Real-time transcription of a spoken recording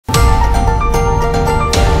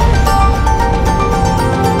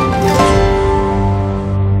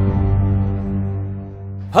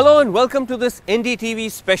and welcome to this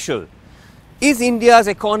NDTV special. Is India's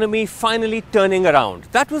economy finally turning around?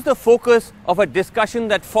 That was the focus of a discussion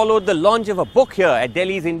that followed the launch of a book here at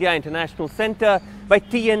Delhi's India International Centre by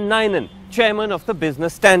TN Ninan, chairman of the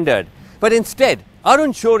Business Standard. But instead,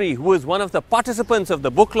 Arun Shourie, who was one of the participants of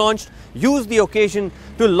the book launch, used the occasion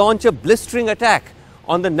to launch a blistering attack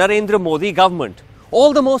on the Narendra Modi government.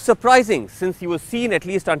 All the more surprising since he was seen, at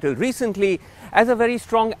least until recently, as a very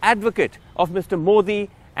strong advocate of Mr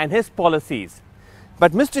Modi and his policies.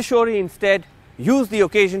 But Mr Shourie instead used the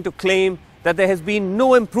occasion to claim that there has been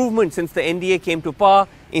no improvement since the NDA came to power.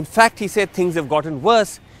 In fact, he said things have gotten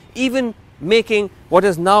worse, even making what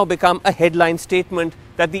has now become a headline statement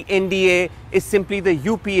that the NDA is simply the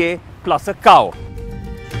UPA plus a cow.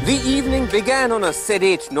 The evening began on a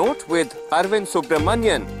sedate note with Arvind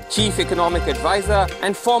Subramanian, Chief Economic Advisor,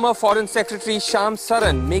 and former Foreign Secretary Shyam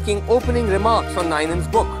Saran making opening remarks on Ninan's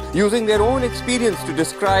book, using their own experience to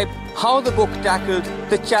describe how the book tackled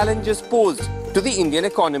the challenges posed to the Indian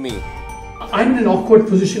economy. I'm in an awkward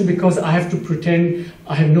position because I have to pretend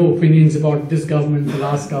I have no opinions about this government, the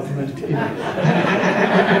last government,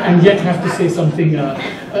 and yet have to say something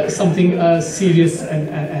serious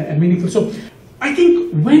and meaningful. So I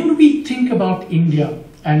think when we think about India,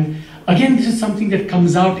 and again this is something that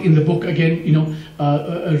comes out in the book, again,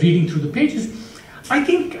 reading through the pages, I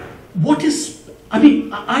think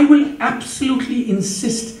I will absolutely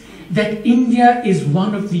insist that India is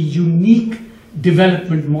one of the unique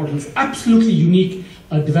development models, absolutely unique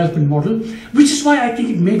development model, which is why I think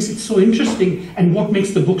it makes it so interesting and what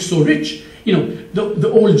makes the book so rich. The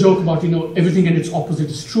old joke about, everything and its opposite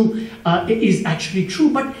is true, it is actually true,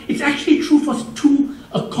 but it's actually true for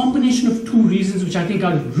a combination of two reasons which I think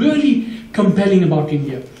are really compelling about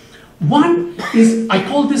India. One is, I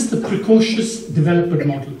call this the precocious development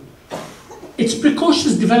model. It's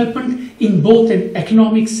precocious development in both an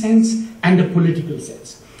economic sense and a political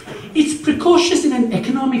sense. It's precocious in an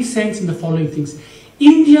economic sense in the following things.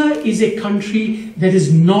 India is a country that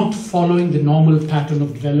is not following the normal pattern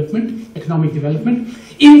of development, economic development,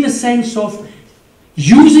 in the sense of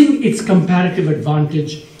using its comparative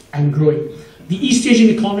advantage and growing. The East Asian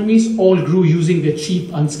economies all grew using their cheap,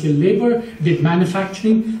 unskilled labor, did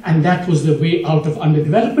manufacturing, and that was the way out of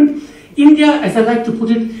underdevelopment. India, as I like to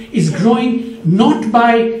put it, is growing not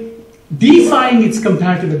by defying its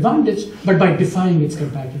comparative advantage, but by defying its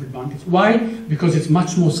comparative advantage. Why? Because it's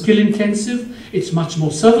much more skill intensive, it's much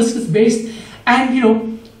more services based,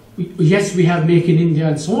 and yes, we have Make in India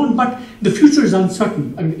and so on, but the future is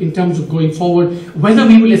uncertain in terms of going forward, whether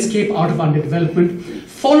we will escape out of underdevelopment,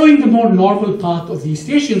 following the more normal path of the East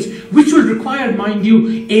Asians, which will require, mind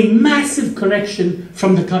you, a massive correction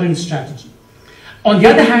from the current strategy. On the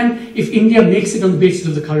other hand, if India makes it on the basis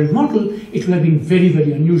of the current model, it will have been very,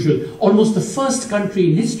 very unusual. Almost the first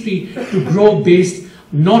country in history to grow based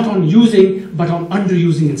not on using, but on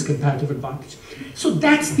underusing its comparative advantage. So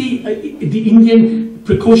that's the Indian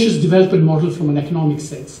precocious development model from an economic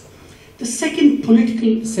sense. The second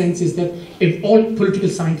political sense is that, if all political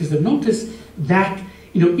scientists have noticed, that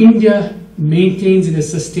India maintains in a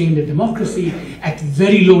sustained democracy at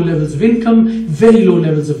very low levels of income, very low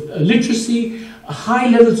levels of literacy, high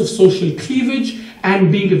levels of social cleavage,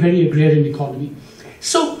 and being a very agrarian economy.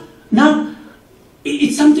 So now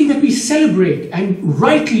it's something that we celebrate, and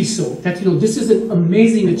rightly so, that this is an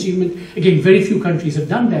amazing achievement. Again, very few countries have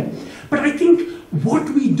done that. But I think what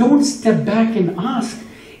we don't step back and ask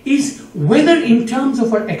is whether, in terms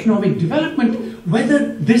of our economic development,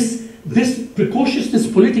 whether this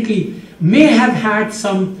precociousness politically may have had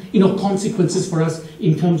some consequences for us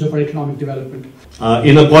in terms of our economic development.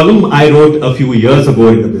 In a column I wrote a few years ago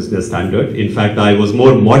in the Business Standard, in fact I was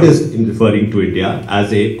more modest in referring to India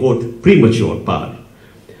as a, quote, premature power.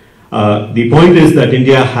 The point is that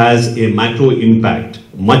India has a macro impact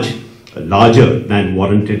much larger than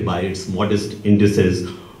warranted by its modest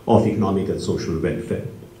indices of economic and social welfare.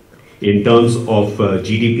 In terms of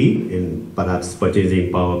GDP, in perhaps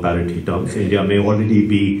purchasing power parity terms, India may already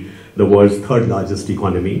be the world's third largest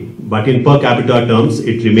economy, but in per capita terms,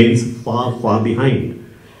 it remains far, far behind.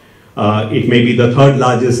 It may be the third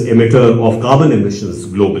largest emitter of carbon emissions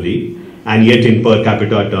globally, and yet in per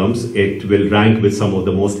capita terms, it will rank with some of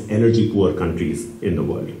the most energy poor countries in the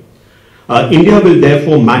world. India will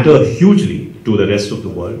therefore matter hugely to the rest of the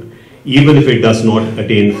world, even if it does not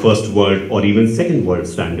attain first world or even second world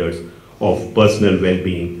standards of personal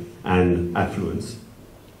well-being and affluence.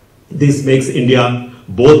 This makes India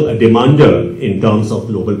both a demander in terms of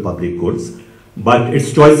global public goods, but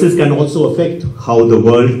its choices can also affect how the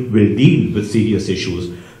world will deal with serious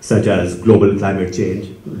issues such as global climate change,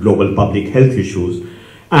 global public health issues,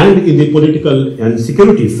 And in the political and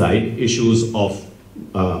security side, issues of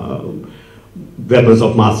weapons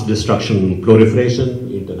of mass destruction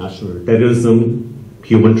proliferation, international terrorism,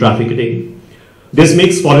 human trafficking. This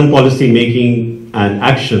makes foreign policy making and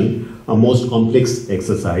action a most complex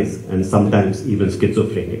exercise and sometimes even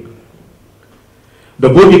schizophrenic. The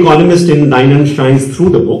good economist in Ninan shines through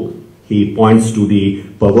the book. He points to the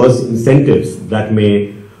perverse incentives that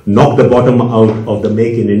may knock the bottom out of the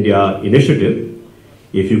Make in India initiative.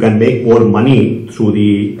 If you can make more money through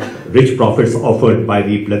the rich profits offered by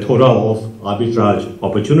the plethora of arbitrage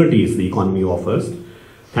opportunities the economy offers,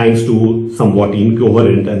 thanks to somewhat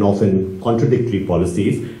incoherent and often contradictory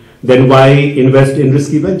policies, then why invest in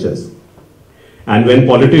risky ventures? And when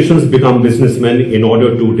politicians become businessmen in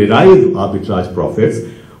order to derive arbitrage profits,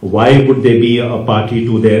 why would they be a party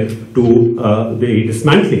to the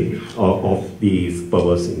dismantling of these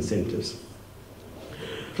perverse incentives?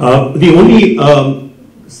 The only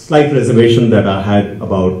slight reservation that I had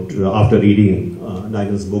about after reading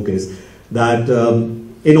Ninan's book is that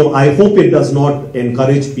I hope it does not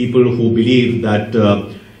encourage people who believe that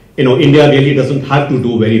India really doesn't have to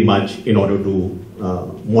do very much in order to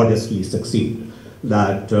modestly succeed.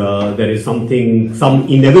 That there is some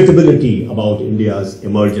inevitability about India's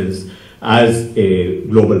emergence as a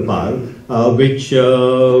global power, which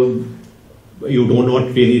you do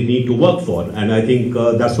not really need to work for. And I think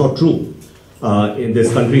that's not true. In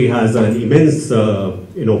this country has an immense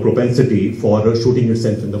propensity for shooting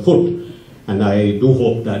itself in the foot. And I do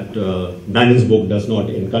hope that Ninan's book does not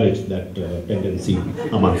encourage that tendency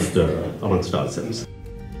amongst ourselves.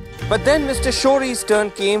 But then Mr. Shourie's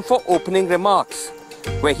turn came for opening remarks,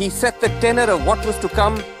 where he set the tenor of what was to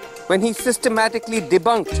come when he systematically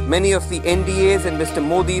debunked many of the NDAs and Mr.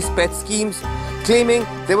 Modi's pet schemes, claiming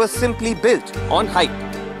they were simply built on hype.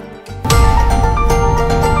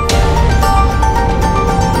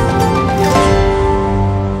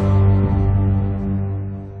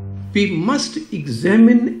 We must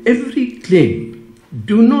examine every claim.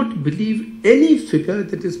 Do not believe any figure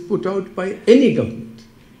that is put out by any government.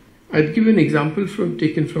 I'd give an example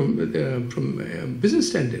taken from Business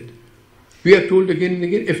Standard. We are told again and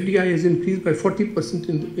again FDI has increased by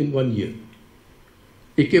 40% in 1 year.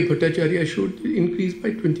 A.K. Bhattacharya showed it increased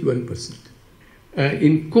by 21%.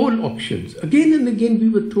 In coal auctions, again and again we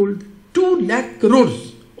were told 2 lakh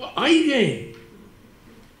crores. Aaye gaye.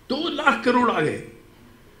 2 lakh crore aa gaye.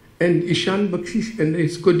 And Ishan Bakshish and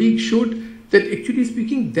his colleague showed that actually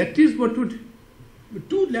speaking, that is what would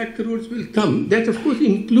 2 lakh crores will come. That of course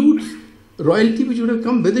includes royalty which would have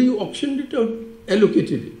come whether you auctioned it or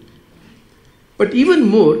allocated it. But even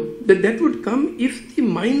more, that would come if the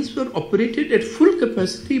mines were operated at full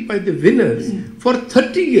capacity by the winners for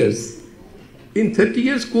 30 years. In 30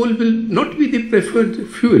 years, coal will not be the preferred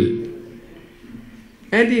fuel.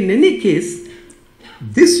 And in any case,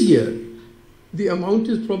 this year, the amount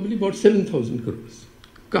is probably about 7,000 crores.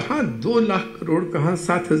 Kahan 2 lakh crore, kahan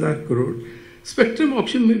 7,000 crore. Spectrum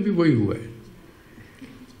auction में भी वही हुआ है.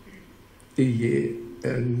 ये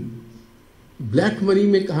black money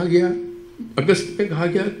में कहा गया, अगस्त में कहा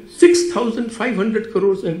गया 6,500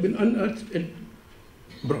 crores have been unearthed and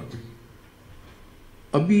brought.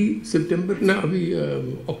 अभी सितंबर ना अभी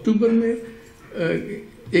अक्टूबर में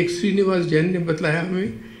एक श्रीनिवास जैन ने बतलाया हमें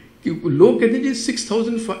कि लोग कहते हैं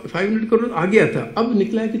 6,500 करोड़ आ गया था, अब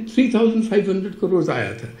निकला है कि 3,500 करोड़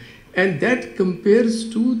आया था. And that compares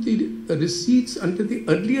to the receipts under the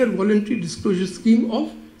earlier voluntary disclosure scheme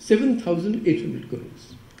of 7,800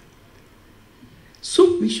 crores.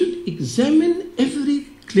 So we should examine every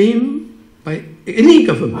claim by any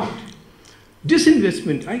government.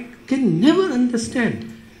 Disinvestment, I can never understand.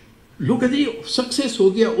 लोग कहते हैं सक्सेस हो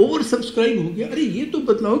गया, ओवर सब्सक्राइब हो गया. अरे ये तो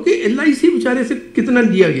बतलाओ कि LIC बेचारे से कितना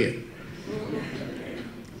दिया गया.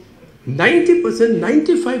 90%,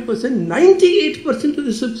 95%, 98% of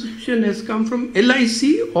the subscription has come from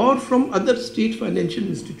LIC or from other state financial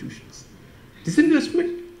institutions.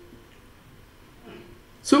 Disinvestment.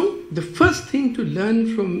 So the first thing to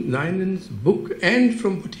learn from Ninan's book and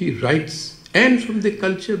from what he writes and from the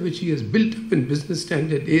culture which he has built up in Business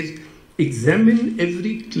Standard is examine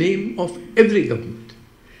every claim of every government.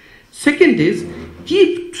 Second is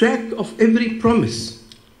keep track of every promise.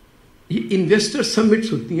 Investor summits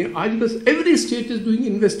होती हैं आज बस every state is doing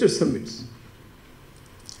investor summits.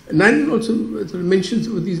 Ninan also mentions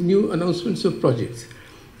these new announcements of projects.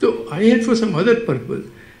 So I had for some other purpose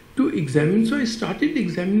to examine. So I started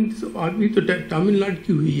examining. So अभी तो तमिलनाडु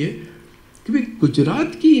की हुई है कि भाई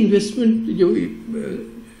गुजरात की इन्वेस्टमेंट जो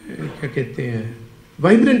क्या कहते हैं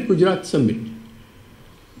vibrant Gujarat summit.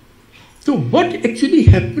 So what actually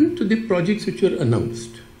happened to the projects which were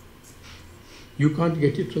announced? You can't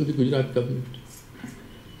get it from the Gujarat government.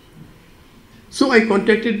 So I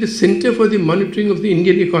contacted the Center for the Monitoring of the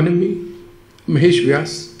Indian Economy, Mahesh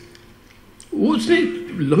Vyas. उसने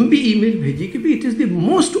लंबी email भेजी कि it is the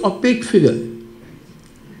most opaque figure.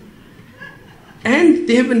 And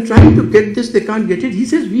they have been trying to get this, they can't get it. He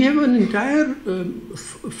says, we have an entire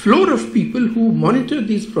floor of people who monitor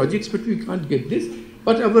these projects, but we can't get this.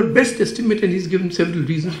 But our best estimate, and he's given several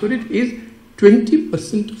reasons for it, is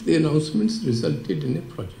 20% of the announcements resulted in a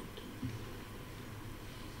project.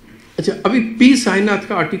 अच्छा, अभी P Sainath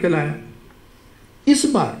का article आया. इस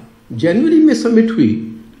बार जनवरी में summit हुई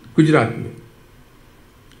गुजरात में.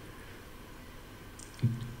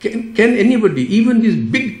 Can anybody, even these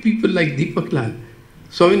big people like Deepak Lal,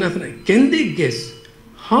 Swaminathan, can they guess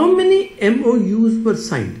how many MOUs were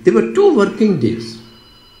signed? There were 2 working days.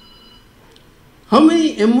 How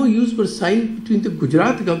many MOUs were signed between the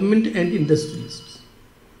Gujarat government and industrialists?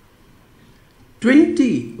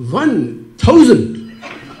 21,000.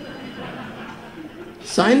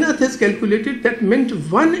 Sainath has calculated that meant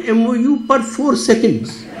 1 MOU per 4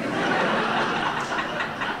 seconds.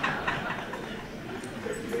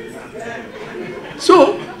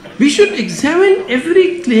 So, we should examine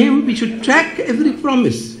every claim, we should track every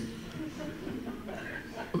promise.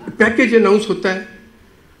 Package announce होता है.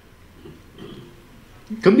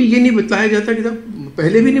 कभी ये नहीं बताया जाता कि साहब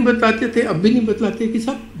पहले भी नहीं बताते थे, अब भी नहीं बताते कि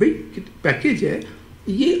साहब भाई पैकेज है,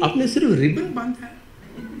 ये आपने सिर्फ रिबन बांधा है,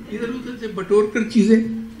 इधर उधर से बटोर कर चीजें.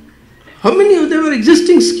 How many of them are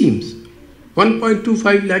existing schemes?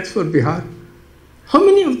 1.25 lakhs for Bihar. How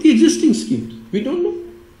many of the existing schemes? We don't know.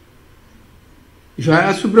 If I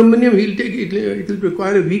ask Subramanian, he'll take it will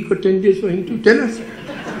require a week or 10 days for him to tell us.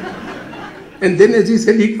 And then, as he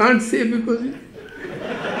said, he can't say because.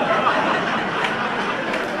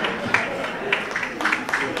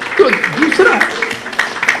 तो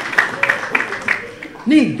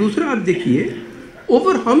दूसरा आप देखिए,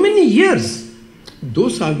 over how many years? 2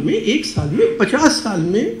 साल में, 1 साल में, 50 साल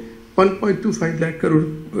में 1.25 लाख करोड़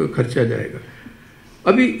खर्चा जाएगा.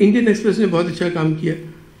 अभी इंडियन एक्सप्रेस ने बहुत अच्छा काम किया.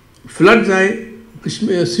 फ्लड्स आए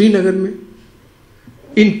श्रीनगर में.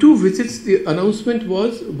 In 2 visits, the announcement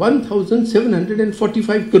was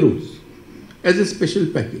 1,745 crores as a special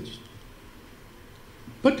package.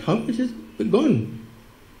 But how much has gone?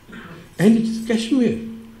 And it is Kashmir.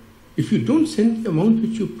 If you don't send the amount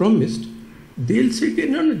which you promised, they'll say,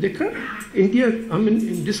 no, देखा, India,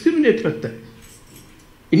 discriminate करता है.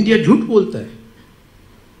 India झूठ बोलता है.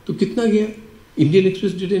 तो कितना गया? Indian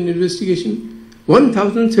Express did an investigation.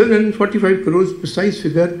 1,745 crores, precise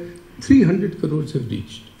figure, 300 crores have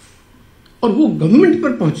reached. और वो गवर्नमेंट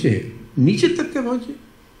पर पहुंचे हैं, नीचे तक क्या पहुंचे?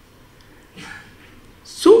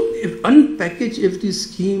 So, if unpackage every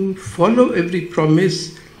scheme, follow every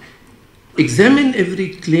promise, examine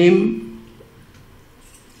every claim,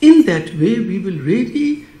 in that way we will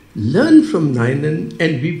really learn from Ninan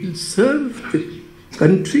and we will serve the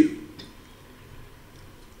country.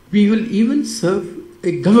 We will even serve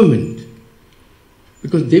a government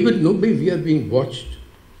because they will know we are being watched.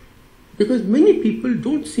 Because many people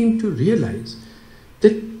don't seem to realize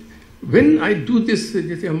that when I do this,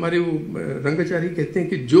 जैसे हमारे वो रंगाचारी कहते हैं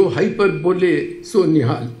कि जो hyper बोले सो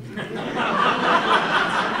निहाल.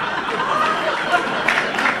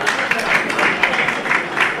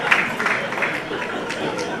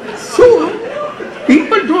 So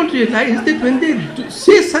people don't realize that when they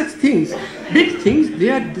say such things, big things, they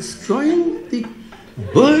are destroying the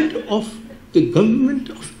bird of the government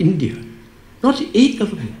of India, not a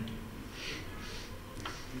government.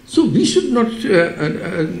 So we should not,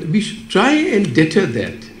 we should try and deter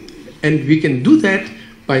that. And we can do that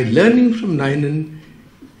by learning from Ninan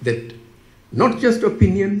that not just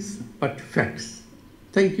opinions, but facts.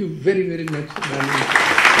 Thank you very, very much, Ninan.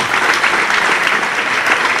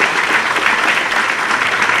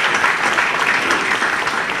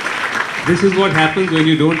 This is what happens when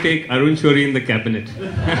you don't take Arun Shourie in the cabinet.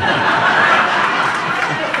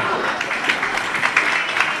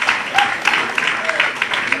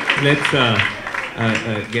 Let's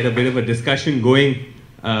get a bit of a discussion going,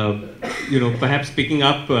 perhaps picking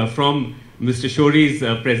up from Mr. Shourie's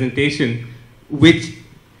presentation, which,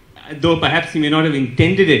 though perhaps he may not have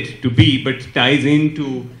intended it to be, but ties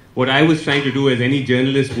into what I was trying to do as any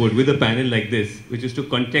journalist would with a panel like this, which is to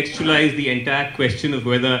contextualize the entire question of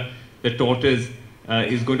whether the tortoise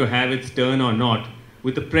is going to have its turn or not,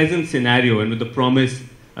 with the present scenario and with the promise,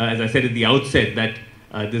 as I said at the outset, that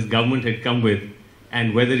this government had come with,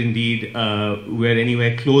 and whether indeed we're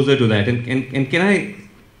anywhere closer to that. And can I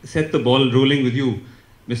set the ball rolling with you,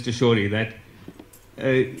 Mr. Shourie, that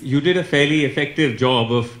you did a fairly effective job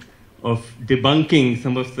of debunking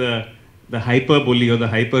some of the hyperbole or the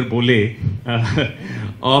hyperbole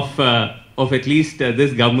of at least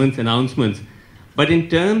this government's announcements. But in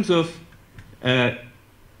terms of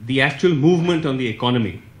the actual movement on the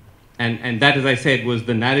economy, and that, as I said, was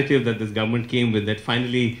the narrative that this government came with, that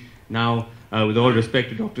finally now, with all respect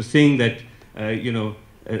to Dr. Singh, that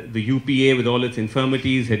the UPA with all its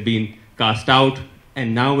infirmities had been cast out,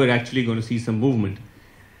 and now we're actually going to see some movement.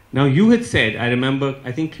 Now, you had said, I remember,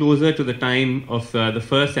 I think closer to the time of the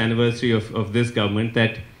first anniversary of this government,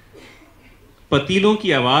 that patilon ki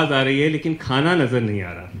awaaz aa rahi hai, lekin khana nazar nahi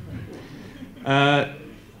aa raha.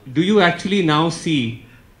 Do you actually now see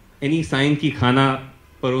any sign ki khana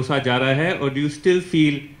parosa ja raha hai, or do you still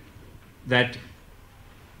feel that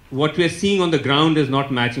what we are seeing on the ground is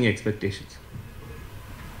not matching expectations?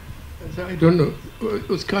 I don't know.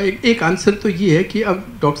 उसका एक answer तो ये है कि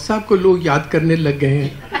अब doctor साहब को लोग याद करने लग गए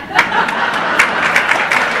हैं.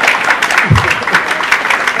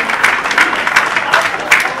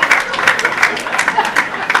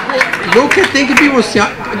 लोग कहते हैं कि वो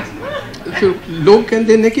लोग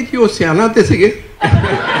कहते हैं कि वो सियाना थे सके.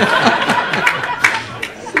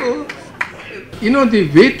 So, the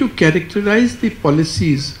way to characterize the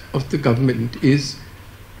policies of the government is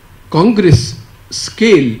Congress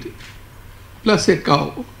scaled plus a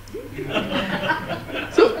cow.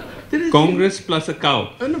 So there is Congress plus a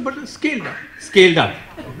cow. No, but scaled up. Scaled up.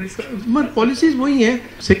 But policies वही है.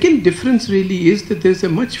 Second difference really is that there is a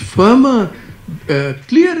much firmer,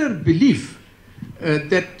 clearer belief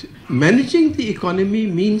that managing the economy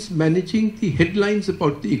means managing the headlines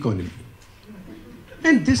about the economy,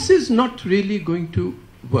 and this is not really going to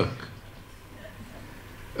work.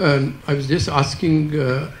 I was just asking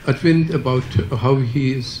Arvind about how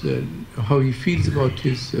he feels about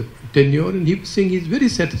his tenure, and he was saying he's very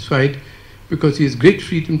satisfied because he has great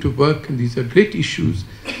freedom to work, and these are great issues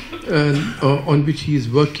on which he is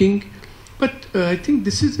working. But I think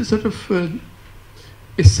this is a sort of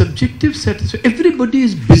a subjective satisfaction. Everybody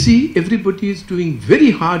is busy, everybody is doing very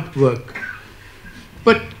hard work,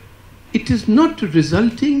 but it is not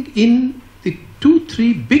resulting in the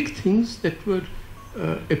 2-3 big things that were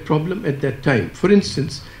a problem at that time. For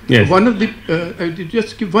instance, yes. One of the I will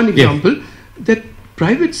just give one example, yes. That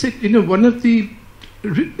private sector, one of the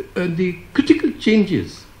critical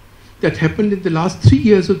changes that happened in the last 3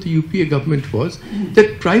 years of the UPA government was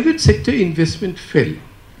that private sector investment fell.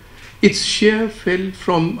 Its share fell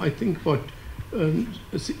from, I think, what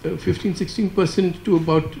 15-16% to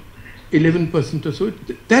about 11% or so.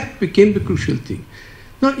 That became the crucial thing.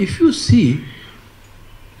 Now, if you see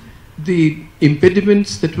the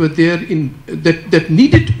impediments that were there that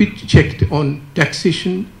needed to be checked on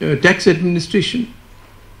taxation, tax administration,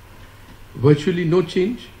 virtually no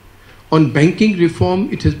change. On banking reform,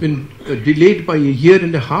 it has been delayed by 1.5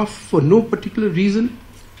 years for no particular reason.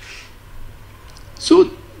 So,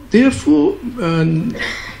 therefore,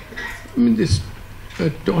 this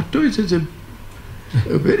tortoise is a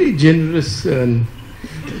very generous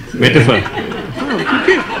metaphor.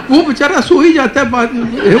 वो बेचारा सो ही जाता है बाद में.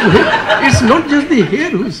 It's not just the hare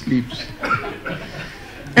who sleeps.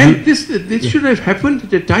 And this should have happened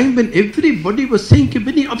at a time when everybody was saying कि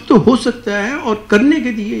नहीं अब तो हो सकता है और करने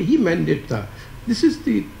के लिए ही mandate था. This is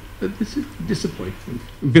disappointment.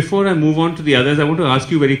 Before I move on to the others, I want to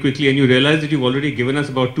ask you very quickly, and you realize that you've already given us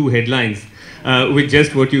about 2 headlines with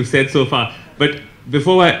just what you've said so far. But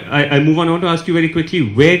before I move on, I want to ask you very quickly,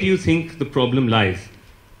 where do you think the problem lies?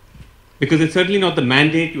 Because it's certainly not the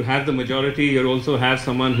mandate. You have the majority. You also have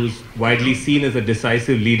someone who's widely seen as a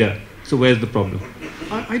decisive leader. So where's the problem?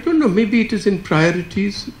 I don't know. Maybe it is in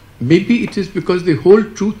priorities. Maybe it is because the whole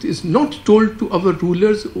truth is not told to our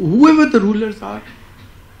rulers, whoever the rulers are.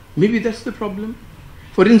 Maybe that's the problem.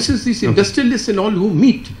 For instance, these industrialists and all who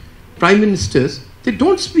meet prime ministers, they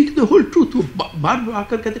don't speak the whole truth. वो बार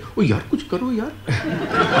आकर कहते हैं, ओ यार कुछ करो यार.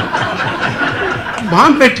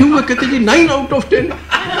 वहाँ बैठे हुए कहते हैं 9 out of 10.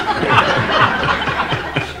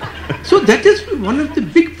 So that is one of the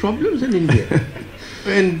big problems in India.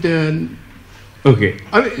 And okay.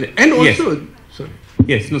 And also, yes. Sorry.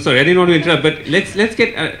 Yes, no, sorry, I didn't want to interrupt, but let's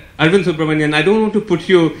get Arvind Subramanian. I don't want to put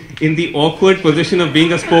you in the awkward position of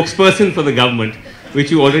being a spokesperson for the government,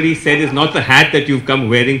 which you already said is not the hat that you've come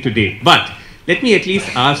wearing today. But let me at least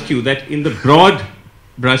ask you that in the broad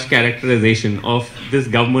brush characterization of this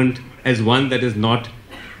government as one that has not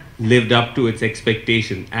lived up to its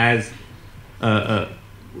expectation, as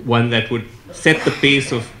one that would set the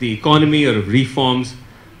pace of the economy or of reforms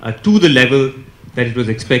to the level that it was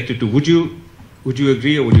expected to. Would you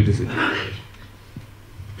agree or would you disagree?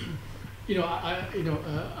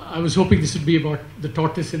 I was hoping this would be about the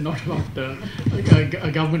tortoise and not about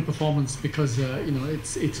a government performance, because you know,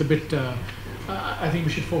 it's a bit. I think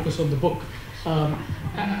we should focus on the book. But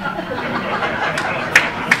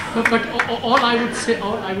all I would say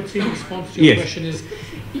in response to your question is,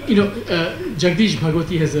 you know, Jagdish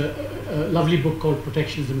Bhagwati has a lovely book called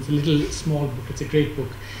Protectionism. It's a little small book. It's a great book,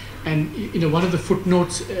 and you know, one of the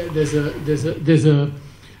footnotes, there's a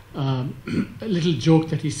little joke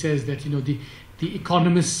that he says that, you know, the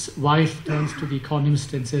economist's wife turns to the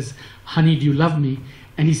economist and says, "Honey, do you love me?"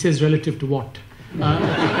 And he says, "Relative to what?"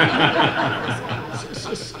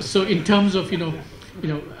 So in terms of, you know,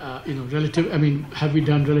 relative. I mean, have we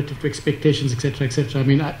done relative to expectations, etc., etc. I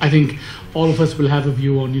mean, I think all of us will have a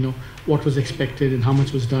view on, you know, what was expected and how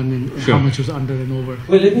much was done and how much was under and over.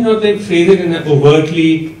 Well, let me not then phrase it in an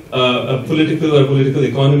overtly a political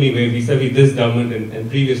economy where vis-a-vis this government and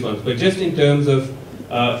previous ones, but just in terms of,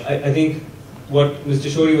 I think what Mr.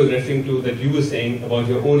 Shourie was referring to, that you were saying about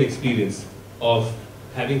your own experience of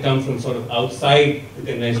having come from sort of outside the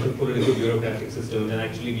conventional political bureaucratic system and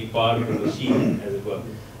actually be part of the machine, as it were.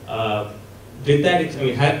 Did that, I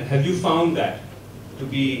mean, have you found that to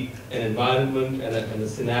be an environment and a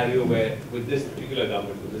scenario where, with this particular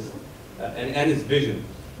government, with this, and its vision,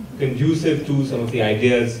 conducive to some of the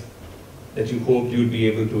ideas that you hoped you'd be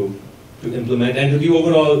able to implement and to the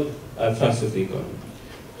overall thrust of the economy?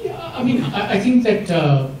 Yeah, I mean, I think that,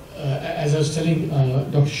 as I was telling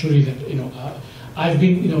Dr. Shourie, that, you know, I've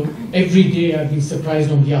been, you know, every day I've been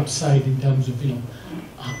surprised on the upside in terms of, you know,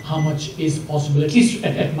 how much is possible, at least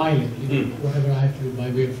at my level, you know, whatever I have to do by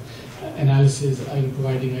way of analysis, I'm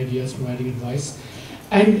providing ideas, providing advice.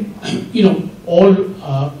 And, you know,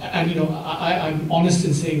 and, you know, I'm honest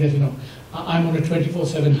in saying that, you know, I'm on a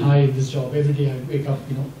 24/7 high in this job. Every day I wake up,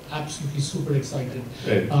 you know, absolutely super excited.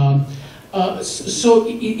 Right. So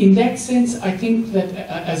in that sense, I think that,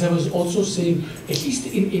 as I was also saying, at least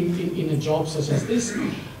in a job such as this,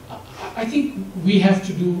 I think we have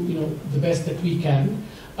to do, you know, the best that we can.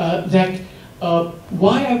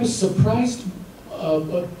 Why I was surprised,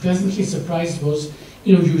 pleasantly surprised, was,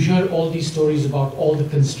 you know, you hear all these stories about all the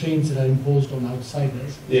constraints that are imposed on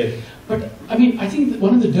outsiders. Yeah. But I mean, I think that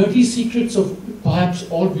one of the dirty secrets of perhaps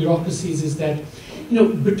all bureaucracies is that, you know,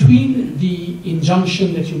 between the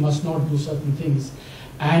injunction that you must not do certain things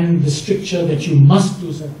and the stricture that you must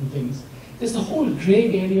do certain things, there's the whole gray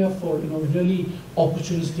area for, you know, really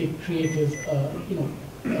opportunistic, creative, you know,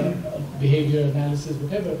 behavior analysis,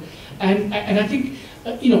 whatever. And I think,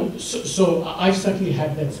 you know, so I've certainly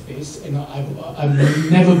had that space. You know, I've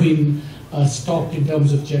never been stopped in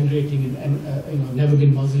terms of generating and you know, never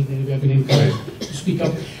been muzzled anyway. I've been encouraged to speak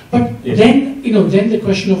up. But then, you know, then the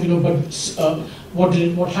question of, you know, but what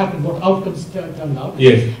happened, what outcomes turned out.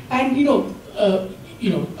 Yes. And, you know, the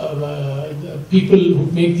people who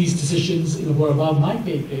make these decisions, you know, who are above my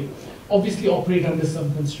pay grade, obviously operate under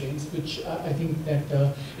some constraints, which I think that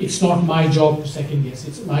it's not my job to second guess.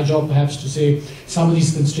 It's my job perhaps to say some of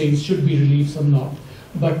these constraints should be relieved, some not.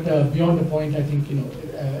 But beyond the point, I think, you know,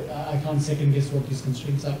 I can't second guess what these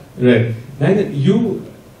constraints are. Right. Ninan, you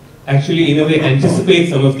actually in a way anticipate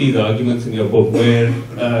some of these arguments in your book, where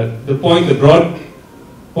the broad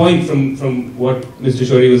point from what Mr.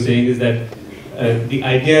 Shourie was saying is that the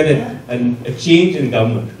idea that a change in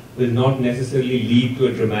government will not necessarily lead to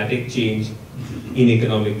a dramatic change in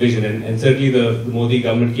economic vision. And certainly the Modi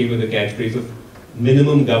government came with a catchphrase of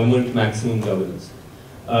minimum government, maximum governance,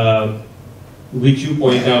 which you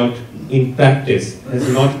point out in practice has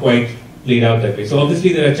not quite played out that way. So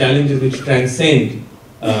obviously there are challenges which transcend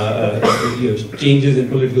you know, changes in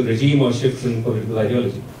political regime or shifts in political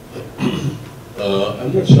ideology.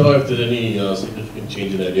 I'm not sure if there's any significant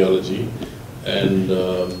change in ideology, and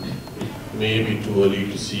maybe too early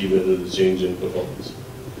to see whether there's change in performance.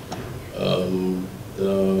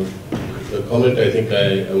 The comment I think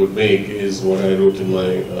I would make is what I wrote in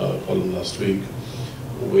my column last week,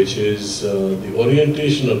 which is the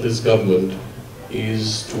orientation of this government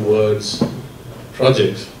is towards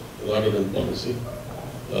projects rather than policy.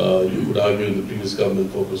 You could argue the previous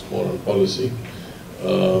government focused more on policy,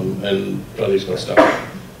 and projects got stuck.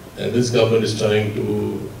 And this government is trying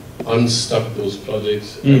to unstuck those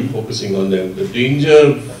projects and focusing on them. The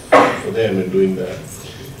danger for them in doing that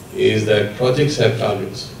is that projects have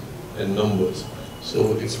targets and numbers.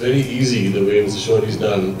 So it's very easy, the way Mr. Shourie's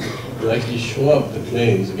done, to actually show up the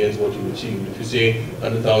claims against what you've achieved. If you say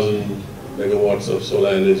 100,000 megawatts of solar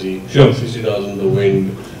energy, sure, 60,000 of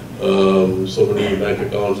wind, so many bank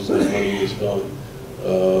accounts, so much money is gone,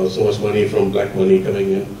 so much money from black money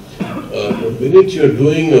coming in. The minute you're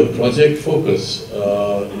doing a project focus,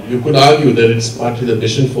 you could argue that it's partly the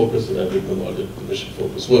mission focus that I've written about it. The mission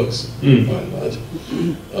focus works by and large.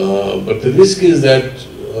 But the risk is that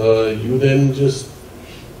you then just,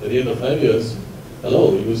 at the end of 5 years,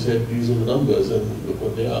 hello, you said these are the numbers and look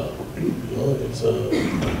what they are. You know, it's a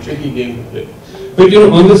tricky game to play. But you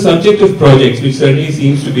know, on the subject of projects, which certainly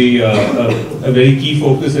seems to be a very key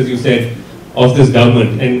focus, as you said, of this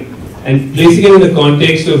government, and placing it in the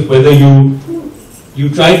context of whether you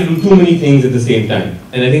try to do too many things at the same time.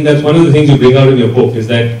 And I think that's one of the things you bring out in your book, is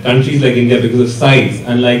that countries like India, because of size,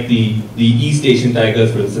 unlike the East Asian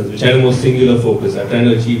tigers, for instance, which had a more singular focus, are trying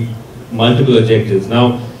to achieve multiple objectives.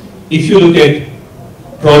 Now, if you look at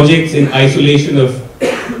projects in isolation of,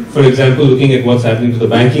 for example, looking at what's happening to the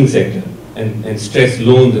banking sector and stress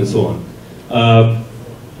loans and so on,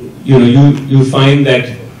 you know, you find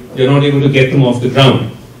that you're not able to get them off the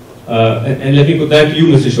ground. And let me put that to you,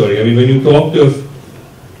 Mr. Shourie. I mean, when you talked of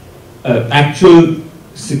actual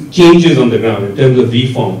changes on the ground in terms of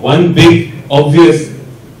reform, one big obvious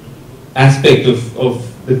aspect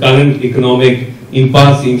of the current economic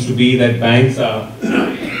impasse seems to be that banks are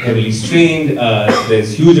heavily strained,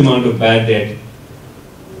 there's huge amount of bad debt.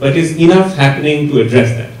 But is enough happening to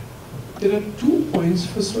address that? There are 2 points.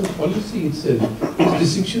 First, on policy itself, the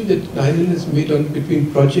distinction that Ninan has made on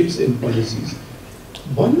between projects and policies.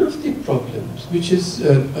 One of the problems which is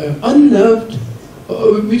unnerved,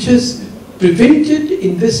 which has prevented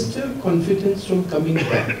investor confidence from coming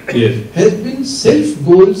back, has been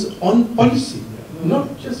self-goals on policy,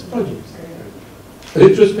 not just projects.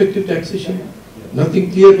 Retrospective taxation,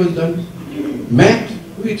 nothing clear was done. MAT,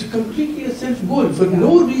 it's completely a self-goal for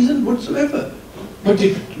no reason whatsoever. But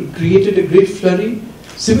it created a great flurry.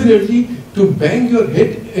 Similarly, to bang your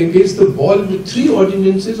head against the wall with 3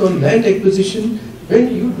 ordinances on land acquisition,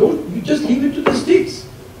 when you just leave it to the states.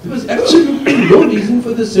 There was absolutely no reason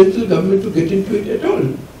for the central government to get into it at all.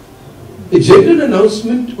 A general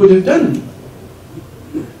announcement would have done.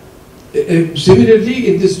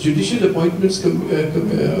 Similarly, in this Judicial Appointments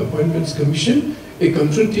Commission, a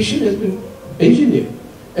confrontation has been engineered,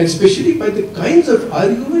 and especially by the kinds of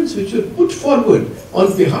arguments which were put forward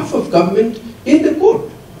on behalf of government in the court.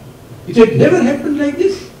 It had never happened like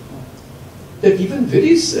this. That even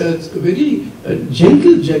very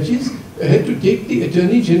gentle judges had to take the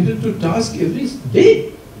Attorney General to task every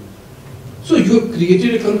day. So you have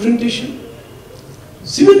created a confrontation.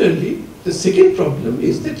 Similarly, the second problem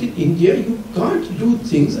is that in India you can't do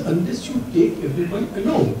things unless you take everyone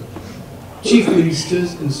along, chief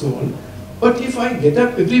ministers and so on. But if I get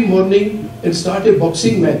up every morning and start a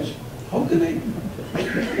boxing match, how can I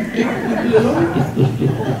take people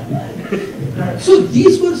along? So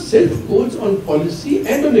these were self-goals on policy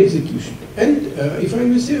and on execution. And if I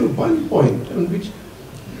may say one point on which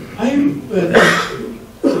I am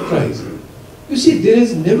surprised. You see, there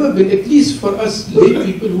has never been, at least for us lay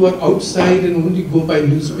people who are outside and only go by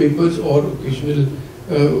newspapers or occasional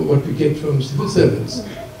what we get from civil servants,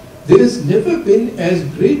 there has never been as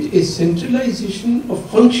great a centralization of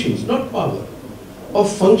functions, not power, of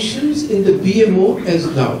functions in the PMO as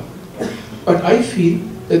now. But I feel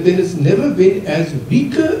that there has never been as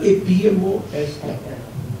weaker a PMO as now.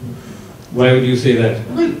 Why would you say that?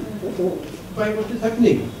 Well, by what is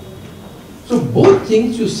happening. So both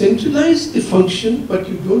things, you centralize the function, but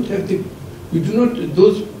you don't have the,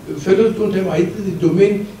 those fellows don't have either the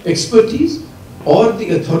domain expertise or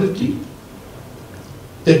the authority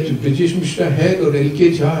that Brijesh Mishra had or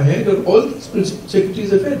L.K. Jha had or all these principal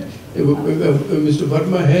secretaries have had. Mr.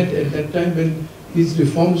 Verma had at that time when these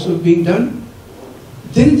reforms were being done.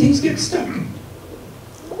 Then things get stuck.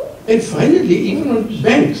 And finally, even on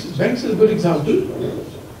banks is a good example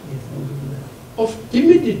of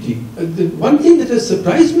timidity. The one thing that has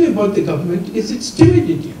surprised me about the government is its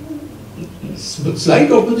timidity.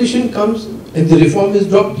 Slight opposition comes and the reform is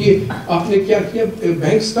dropped. Aapne kya kiya?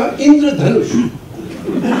 Banks ka Indradhanush.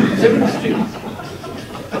 7 strings.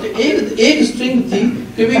 एक string थी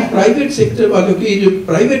कि वे private sector वालों की जो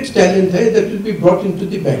private talent है that will be brought into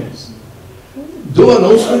the banks. 2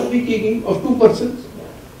 announcements भी की गई of 2 persons.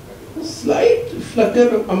 Slight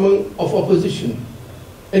flutter among of opposition,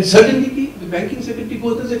 and suddenly the banking secretary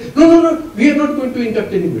goes and says, no, we are not going to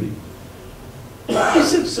induct anybody.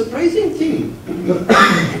 It's a surprising thing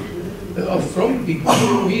from people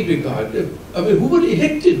who we regard, who were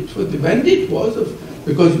elected. For the mandate was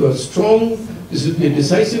because you are strong, this will be a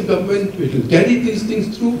decisive government, we will carry these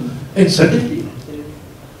things through, and suddenly.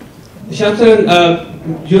 Shamsaran,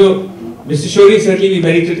 Mr. Shourie is certainly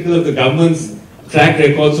very critical of the government's track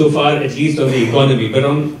record so far, at least on the economy, but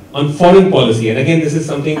on foreign policy. And again, this is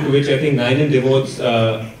something to which I think Ninan devotes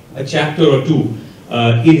a chapter or 2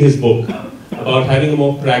 in his book. about having a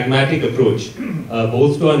more pragmatic approach,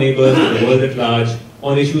 both to our neighbors and the world at large,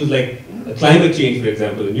 on issues like climate change, for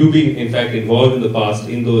example, and you being in fact involved in the past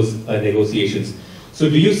in those negotiations. So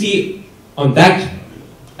do you see on that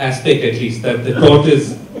aspect at least that the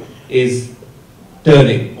tortoise is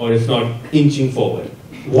turning, or if not inching forward?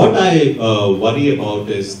 What I worry about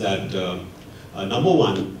is that, number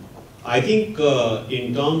one, I think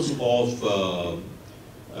in terms of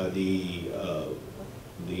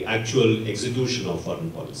the actual execution of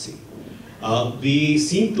foreign policy, we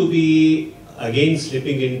seem to be again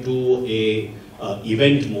slipping into a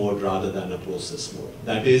event mode rather than a process mode.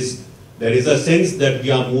 That is, there is a sense that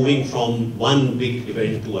we are moving from one big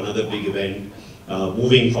event to another big event,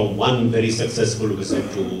 moving from one very successful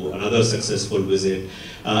visit to another successful visit,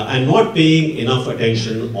 and not paying enough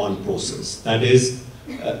attention on process. That is,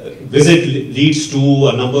 visit leads to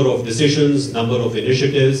a number of decisions, number of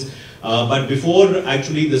initiatives, but before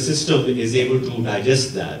actually the system is able to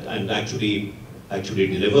digest that and actually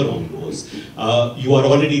deliver on those, you are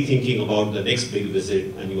already thinking about the next big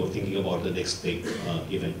visit and you are thinking about the next big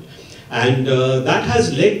event. And that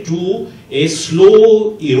has led to a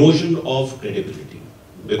slow erosion of credibility.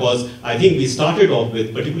 Because I think we started off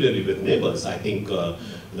with, particularly with neighbors, I think the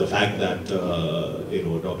fact that,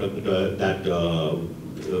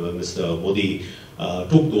 Mr. Modi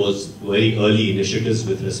took those very early initiatives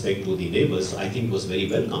with respect to the neighbors, I think was very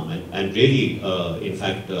welcome and really, in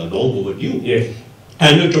fact, long overdue. Yes.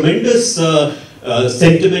 And a tremendous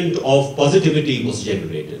sentiment of positivity was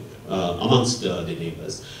generated amongst the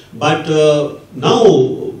neighbors. But now,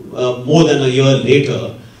 more than a year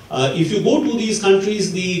later, if you go to these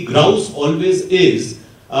countries, the grouse always is,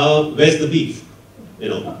 where's the beef? You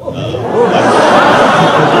know.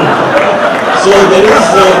 So there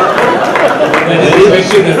is a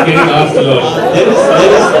question that's getting asked a lot. There is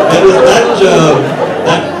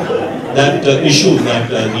that issue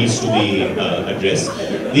that needs to be addressed.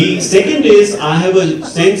 The second is, I have a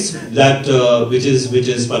sense that which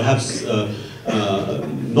is perhaps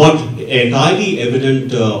not entirely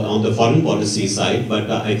evident on the foreign policy side, but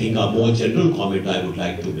I think a more general comment I would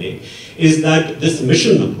like to make is that this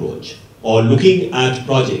mission approach or looking at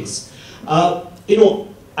projects,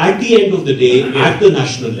 at the end of the day, at the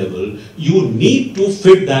national level, you need to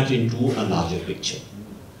fit that into a larger picture.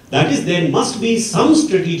 That is, there must be some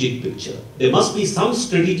strategic picture. There must be some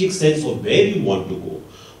strategic sense of where you want to go,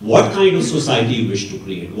 what kind of society you wish to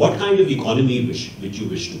create, what kind of economy which you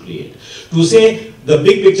wish to create. To say the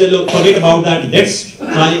big picture, forget about that, let's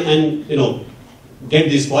try and get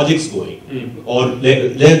these projects going, or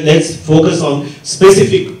let's focus on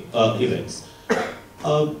specific events.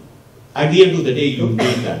 At the end of the day, you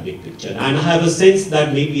need that big picture. And I have a sense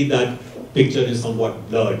that maybe that picture is somewhat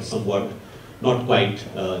blurred, somewhat not quite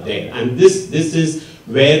there. And this is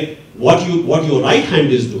where what your right hand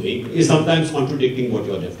is doing is sometimes contradicting what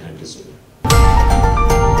your left hand is doing.